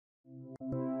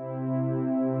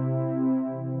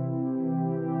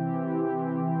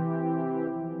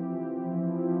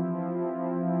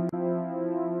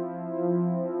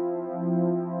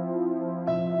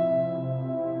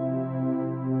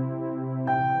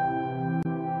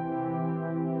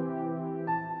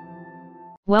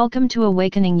Welcome to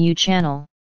Awakening You channel.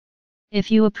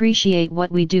 If you appreciate what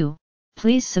we do,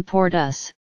 please support us.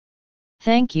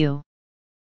 Thank you.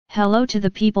 Hello to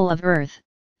the people of Earth,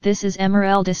 this is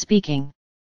Emerelda speaking.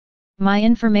 My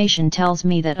information tells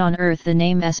me that on Earth the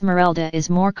name Esmeralda is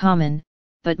more common,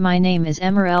 but my name is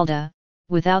Emerelda,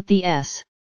 without the S.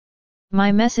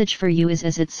 My message for you is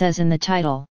as it says in the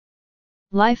title.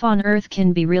 Life on Earth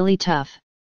can be really tough.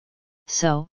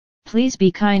 So, please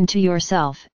be kind to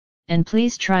yourself, and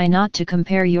please try not to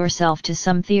compare yourself to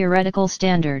some theoretical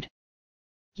standard.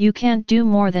 You can't do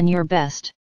more than your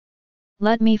best.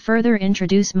 Let me further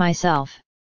introduce myself.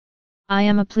 I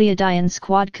am a Pleiadian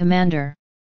squad commander.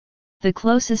 The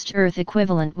closest Earth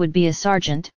equivalent would be a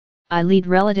sergeant. I lead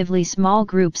relatively small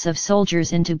groups of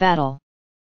soldiers into battle.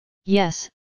 Yes,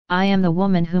 I am the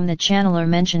woman whom the channeler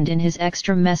mentioned in his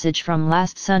extra message from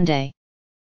last Sunday.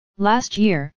 Last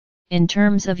year, in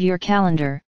terms of your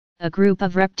calendar, a group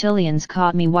of reptilians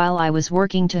caught me while I was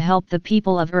working to help the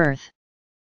people of Earth.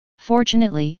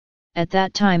 Fortunately, at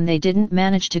that time they didn't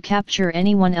manage to capture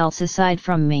anyone else aside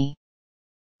from me.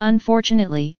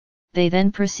 Unfortunately, they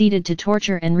then proceeded to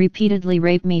torture and repeatedly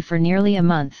rape me for nearly a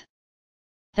month.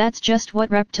 That's just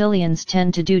what reptilians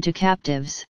tend to do to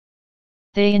captives.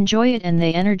 They enjoy it and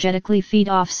they energetically feed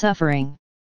off suffering.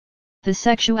 The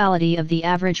sexuality of the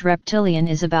average reptilian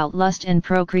is about lust and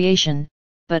procreation,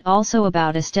 but also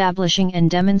about establishing and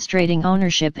demonstrating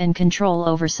ownership and control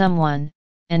over someone,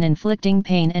 and inflicting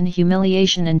pain and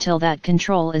humiliation until that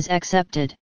control is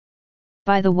accepted.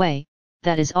 By the way,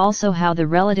 that is also how the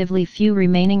relatively few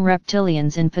remaining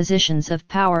reptilians in positions of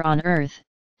power on Earth,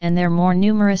 and their more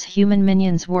numerous human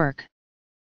minions work.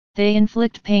 They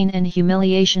inflict pain and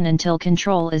humiliation until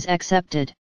control is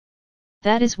accepted.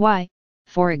 That is why,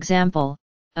 for example,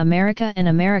 America and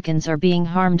Americans are being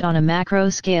harmed on a macro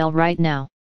scale right now.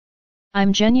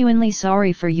 I'm genuinely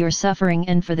sorry for your suffering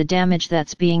and for the damage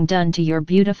that's being done to your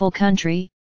beautiful country,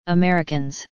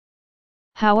 Americans.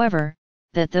 However,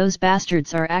 that those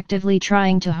bastards are actively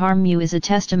trying to harm you is a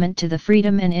testament to the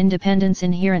freedom and independence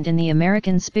inherent in the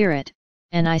American spirit,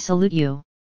 and I salute you.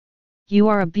 You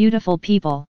are a beautiful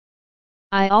people.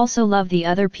 I also love the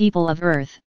other people of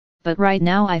Earth, but right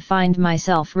now I find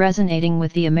myself resonating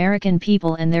with the American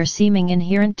people and their seeming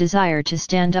inherent desire to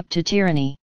stand up to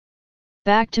tyranny.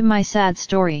 Back to my sad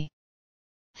story.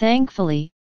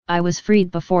 Thankfully, I was freed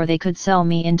before they could sell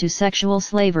me into sexual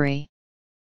slavery.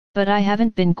 But I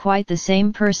haven't been quite the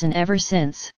same person ever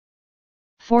since.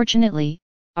 Fortunately,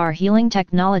 our healing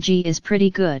technology is pretty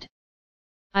good.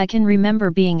 I can remember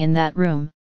being in that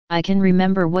room, I can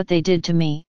remember what they did to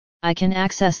me, I can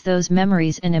access those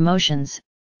memories and emotions,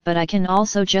 but I can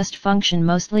also just function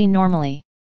mostly normally.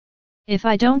 If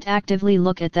I don't actively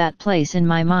look at that place in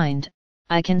my mind,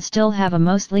 I can still have a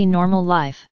mostly normal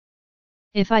life.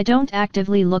 If I don't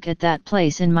actively look at that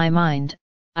place in my mind,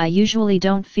 I usually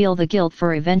don't feel the guilt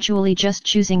for eventually just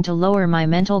choosing to lower my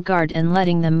mental guard and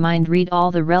letting them mind read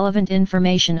all the relevant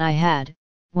information I had,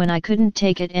 when I couldn't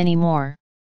take it anymore.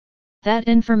 That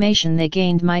information they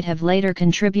gained might have later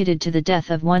contributed to the death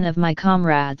of one of my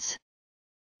comrades.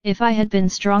 If I had been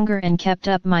stronger and kept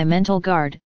up my mental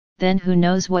guard, then who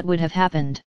knows what would have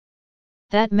happened.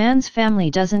 That man's family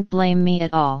doesn't blame me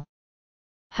at all.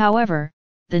 However,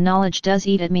 the knowledge does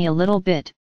eat at me a little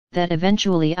bit, that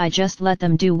eventually I just let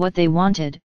them do what they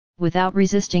wanted, without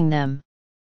resisting them.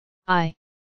 I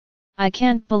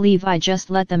can't believe I just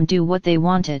let them do what they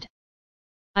wanted.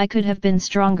 I could have been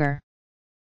stronger.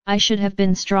 I should have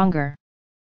been stronger.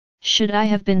 Should I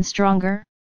have been stronger?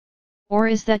 Or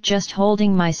is that just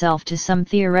holding myself to some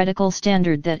theoretical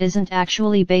standard that isn't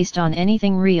actually based on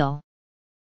anything real?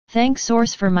 Thank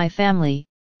Source for my family,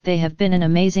 they have been an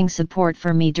amazing support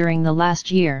for me during the last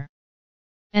year.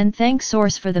 And thank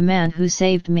Source for the man who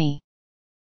saved me.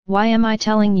 Why am I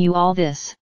telling you all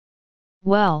this?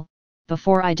 Well,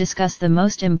 before I discuss the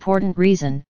most important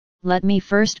reason, let me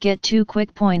first get 2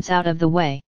 quick points out of the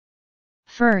way.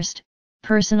 First,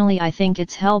 personally I think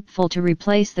it's helpful to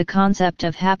replace the concept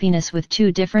of happiness with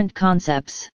 2 different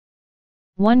concepts.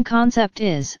 One concept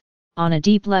is, on a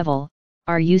deep level,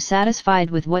 are you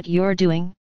satisfied with what you're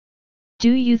doing?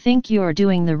 Do you think you're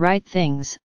doing the right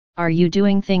things? Are you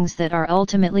doing things that are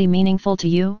ultimately meaningful to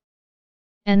you?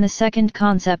 And the second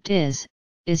concept is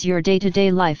your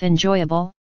day-to-day life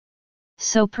enjoyable?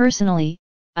 So personally,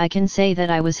 I can say that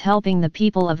I was helping the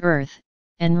people of Earth,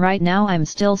 and right now I'm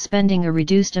still spending a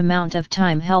reduced amount of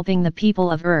time helping the people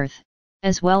of Earth,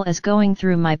 as well as going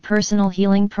through my personal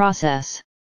healing process.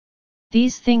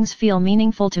 These things feel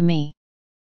meaningful to me.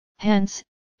 Hence,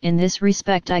 in this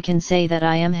respect I can say that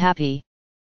I am happy.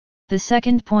 The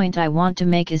second point I want to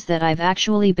make is that I've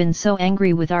actually been so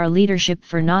angry with our leadership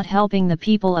for not helping the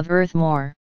people of Earth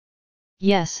more.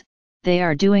 Yes, they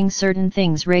are doing certain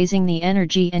things, raising the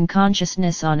energy and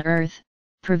consciousness on Earth,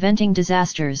 preventing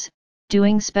disasters,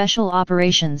 doing special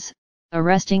operations,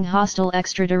 arresting hostile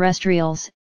extraterrestrials,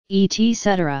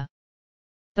 etc.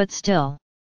 But still,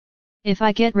 if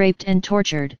I get raped and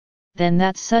tortured, then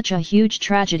that's such a huge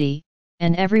tragedy,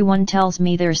 and everyone tells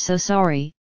me they're so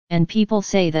sorry, and people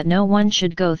say that no one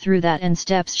should go through that and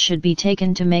steps should be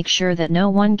taken to make sure that no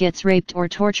one gets raped or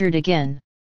tortured again.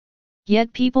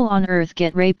 Yet people on Earth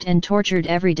get raped and tortured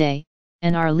every day,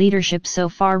 and our leadership so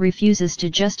far refuses to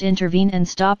just intervene and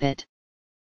stop it.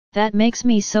 That makes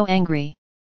me so angry.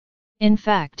 In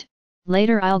fact,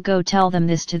 later I'll go tell them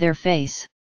this to their face.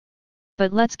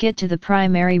 But let's get to the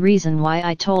primary reason why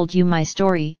I told you my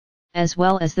story, as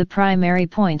well as the primary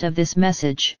point of this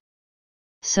message.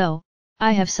 So,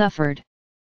 I have suffered.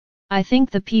 I think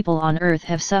the people on Earth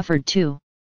have suffered too.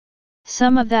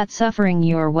 Some of that suffering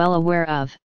you're well aware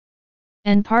of.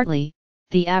 And partly,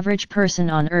 the average person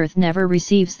on Earth never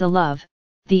receives the love,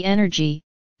 the energy,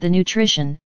 the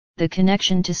nutrition, the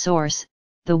connection to source,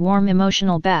 the warm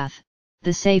emotional bath,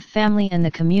 the safe family and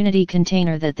the community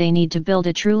container that they need to build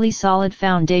a truly solid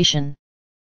foundation.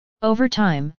 Over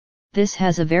time, this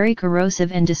has a very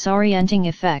corrosive and disorienting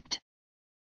effect.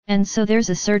 And so there's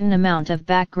a certain amount of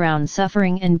background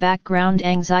suffering and background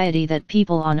anxiety that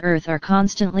people on Earth are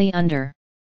constantly under.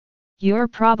 You're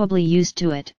probably used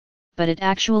to it, but it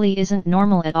actually isn't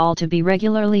normal at all to be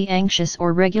regularly anxious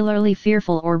or regularly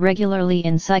fearful or regularly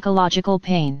in psychological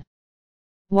pain.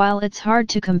 While it's hard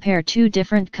to compare two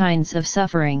different kinds of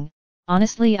suffering,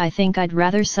 honestly I think I'd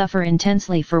rather suffer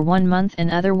intensely for 1 month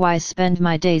and otherwise spend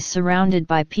my days surrounded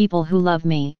by people who love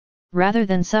me, rather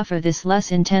than suffer this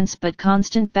less intense but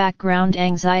constant background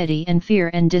anxiety and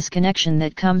fear and disconnection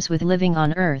that comes with living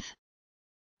on Earth.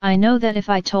 I know that if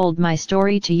I told my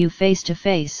story to you face to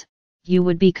face, you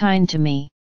would be kind to me.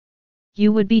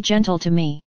 You would be gentle to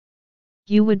me.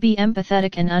 You would be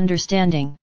empathetic and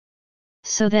understanding.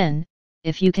 So then,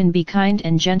 if you can be kind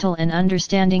and gentle and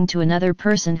understanding to another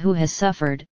person who has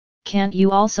suffered, can't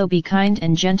you also be kind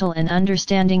and gentle and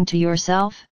understanding to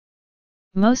yourself?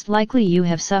 Most likely you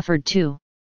have suffered too.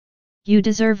 You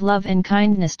deserve love and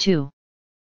kindness too.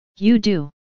 You do.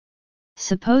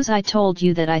 Suppose I told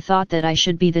you that I thought that I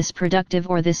should be this productive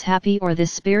or this happy or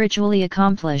this spiritually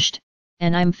accomplished,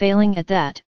 and I'm failing at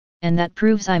that, and that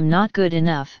proves I'm not good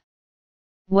enough.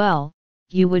 Well,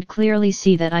 you would clearly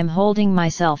see that I'm holding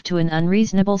myself to an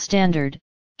unreasonable standard,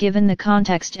 given the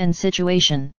context and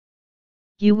situation.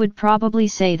 You would probably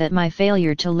say that my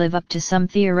failure to live up to some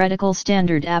theoretical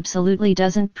standard absolutely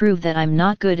doesn't prove that I'm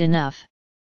not good enough.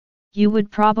 You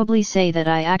would probably say that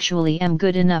I actually am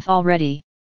good enough already.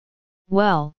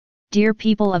 Well, dear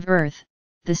people of Earth,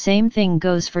 the same thing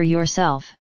goes for yourself.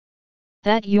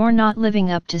 That you're not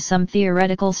living up to some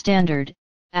theoretical standard,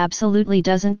 absolutely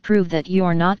doesn't prove that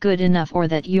you're not good enough or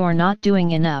that you're not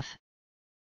doing enough.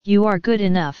 You are good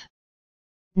enough.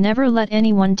 Never let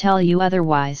anyone tell you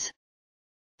otherwise.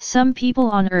 Some people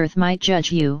on Earth might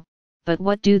judge you, but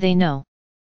what do they know?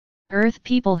 Earth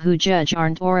people who judge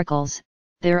aren't oracles,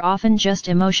 they're often just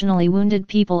emotionally wounded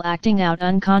people acting out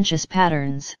unconscious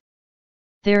patterns.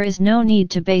 There is no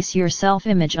need to base your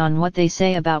self-image on what they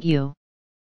say about you.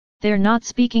 They're not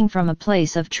speaking from a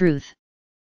place of truth.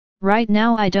 Right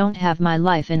now I don't have my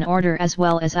life in order as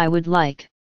well as I would like.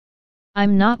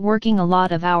 I'm not working a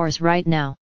lot of hours right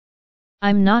now.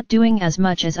 I'm not doing as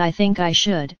much as I think I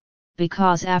should,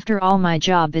 because after all my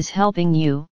job is helping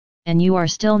you, and you are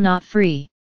still not free.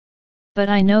 But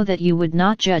I know that you would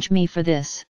not judge me for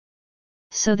this.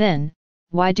 So then,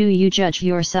 why do you judge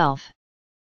yourself?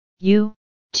 You,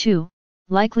 too,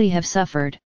 likely have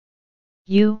suffered.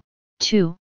 You,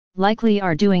 too, likely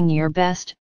are doing your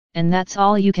best, and that's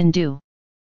all you can do.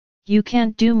 You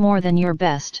can't do more than your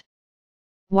best.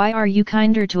 Why are you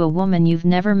kinder to a woman you've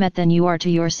never met than you are to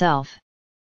yourself?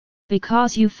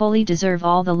 Because you fully deserve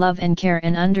all the love and care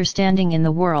and understanding in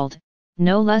the world,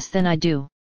 no less than I do.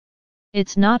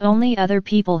 It's not only other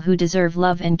people who deserve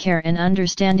love and care and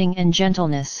understanding and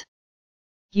gentleness.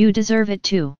 You deserve it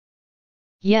too.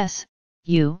 Yes,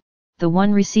 you, the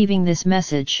one receiving this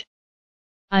message.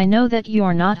 I know that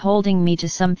you're not holding me to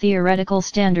some theoretical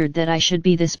standard that I should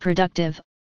be this productive,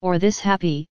 or this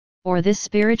happy, or this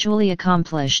spiritually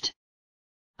accomplished.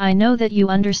 I know that you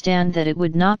understand that it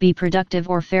would not be productive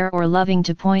or fair or loving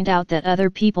to point out that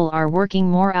other people are working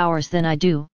more hours than I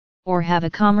do, or have a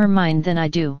calmer mind than I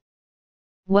do.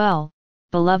 Well,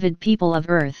 beloved people of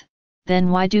Earth,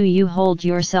 then why do you hold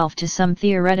yourself to some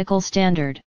theoretical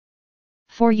standard?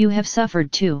 For you have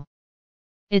suffered too.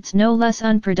 It's no less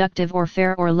unproductive or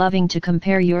fair or loving to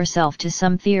compare yourself to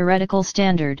some theoretical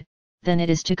standard, than it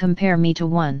is to compare me to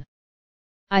one.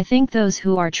 I think those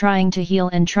who are trying to heal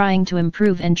and trying to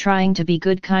improve and trying to be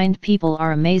good kind people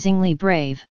are amazingly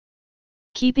brave.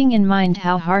 Keeping in mind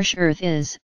how harsh Earth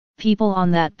is, people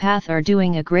on that path are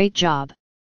doing a great job.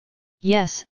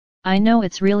 Yes, I know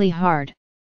it's really hard.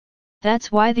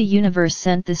 That's why the universe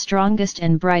sent the strongest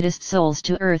and brightest souls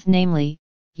to Earth, namely,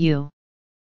 you.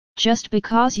 Just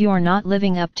because you're not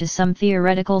living up to some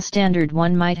theoretical standard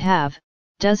one might have,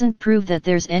 doesn't prove that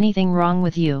there's anything wrong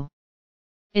with you.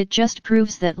 It just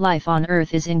proves that life on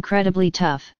Earth is incredibly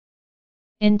tough.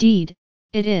 Indeed,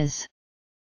 it is.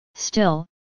 Still,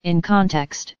 in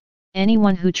context,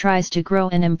 anyone who tries to grow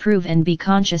and improve and be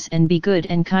conscious and be good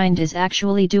and kind is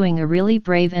actually doing a really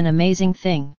brave and amazing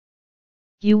thing.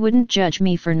 You wouldn't judge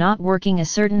me for not working a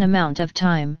certain amount of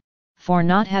time, for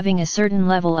not having a certain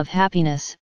level of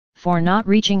happiness, for not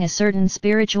reaching a certain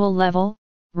spiritual level,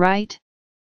 right?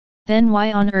 Then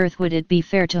why on earth would it be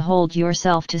fair to hold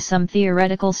yourself to some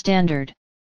theoretical standard?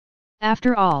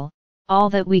 After all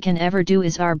that we can ever do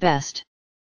is our best.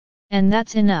 And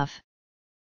that's enough.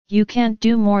 You can't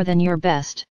do more than your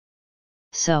best.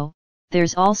 So,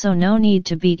 there's also no need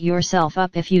to beat yourself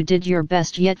up if you did your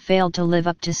best yet failed to live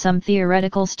up to some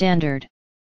theoretical standard.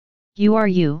 You are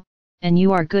you, and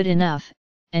you are good enough,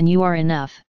 and you are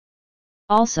enough.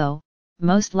 Also,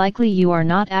 most likely you are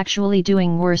not actually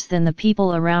doing worse than the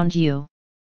people around you.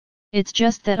 It's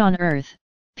just that on Earth,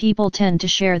 people tend to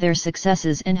share their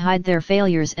successes and hide their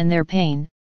failures and their pain,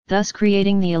 thus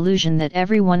creating the illusion that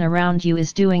everyone around you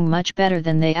is doing much better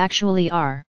than they actually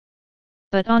are.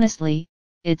 But honestly,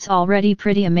 it's already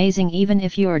pretty amazing even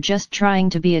if you're just trying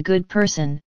to be a good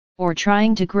person, or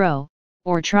trying to grow,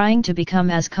 or trying to become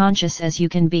as conscious as you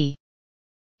can be.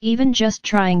 Even just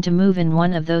trying to move in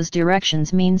one of those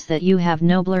directions means that you have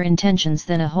nobler intentions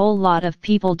than a whole lot of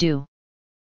people do.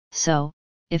 So,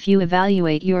 if you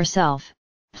evaluate yourself,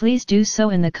 please do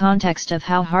so in the context of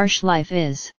how harsh life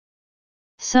is.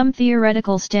 Some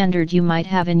theoretical standard you might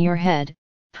have in your head,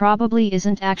 probably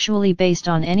isn't actually based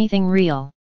on anything real.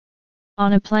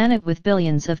 On a planet with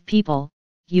billions of people,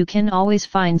 you can always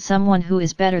find someone who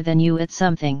is better than you at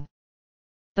something.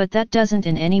 But that doesn't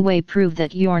in any way prove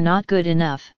that you're not good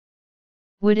enough.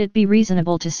 Would it be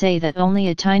reasonable to say that only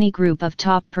a tiny group of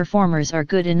top performers are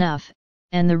good enough,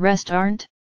 and the rest aren't?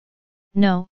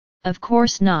 No, of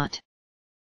course not.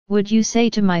 Would you say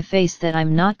to my face that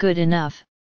I'm not good enough,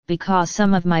 because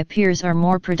some of my peers are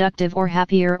more productive or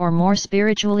happier or more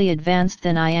spiritually advanced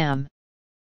than I am?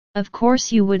 Of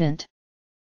course you wouldn't.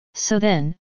 So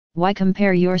then, why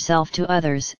compare yourself to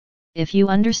others, if you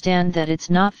understand that it's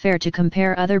not fair to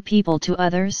compare other people to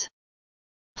others?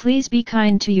 Please be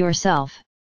kind to yourself.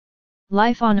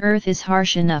 Life on Earth is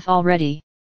harsh enough already.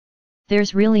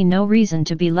 There's really no reason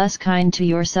to be less kind to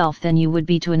yourself than you would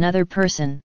be to another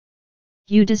person.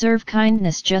 You deserve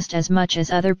kindness just as much as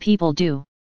other people do.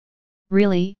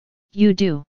 Really, you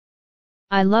do.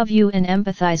 I love you and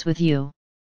empathize with you.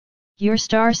 Your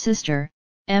star sister,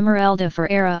 Emerelda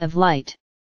for Era of Light.